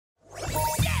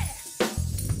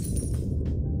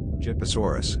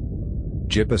Gyposaurus.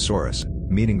 Gyposaurus,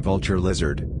 meaning vulture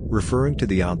lizard, referring to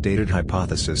the outdated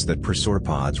hypothesis that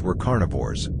prosauropods were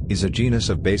carnivores, is a genus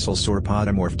of basal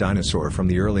sauropodomorph dinosaur from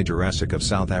the early Jurassic of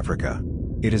South Africa.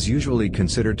 It is usually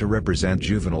considered to represent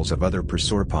juveniles of other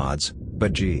prosauropods,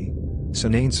 but G.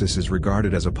 sinensis is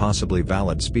regarded as a possibly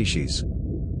valid species.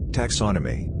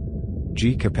 Taxonomy.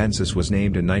 G. capensis was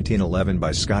named in 1911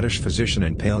 by Scottish physician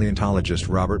and paleontologist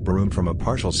Robert Broom from a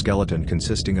partial skeleton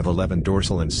consisting of 11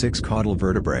 dorsal and 6 caudal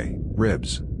vertebrae,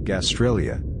 ribs,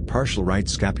 gastralia, partial right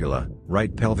scapula,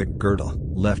 right pelvic girdle,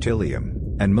 left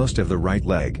ilium, and most of the right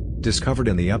leg, discovered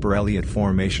in the Upper Elliot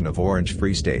Formation of Orange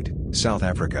Free State, South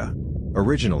Africa.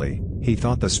 Originally, he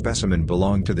thought the specimen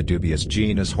belonged to the dubious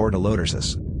genus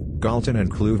Hortolodursus. Galton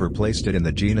and Kluver placed it in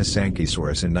the genus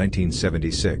Ankysaurus in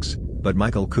 1976, but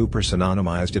Michael Cooper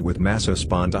synonymized it with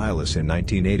Massospondylus in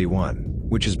 1981,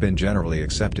 which has been generally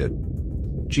accepted.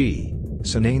 G.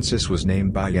 sinensis was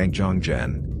named by Yang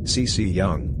Zhongzhen, C.C.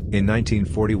 Young, in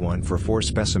 1941 for 4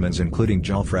 specimens including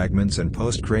jaw fragments and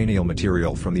postcranial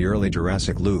material from the early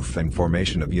Jurassic Lufeng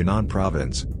Formation of Yunnan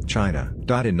Province, China.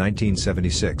 In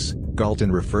 1976,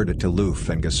 Galton referred it to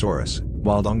Lufengosaurus,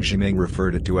 while Dong Zhiming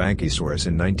referred it to Ankysaurus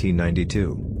in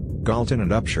 1992. Galton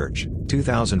and Upchurch,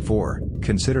 2004,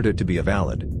 considered it to be a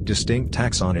valid, distinct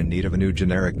taxon in need of a new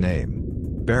generic name.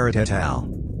 Barrett et al.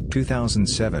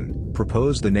 2007,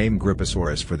 proposed the name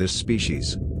Gyposaurus for this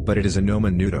species, but it is a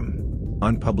nomen nudum.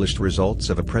 Unpublished results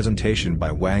of a presentation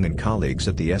by Wang and colleagues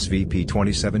at the SVP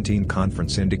 2017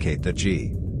 conference indicate that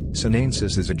G.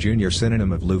 sinensis is a junior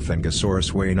synonym of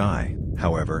Lufengosaurus wainii.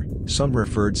 However, some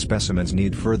referred specimens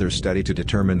need further study to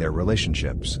determine their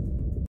relationships.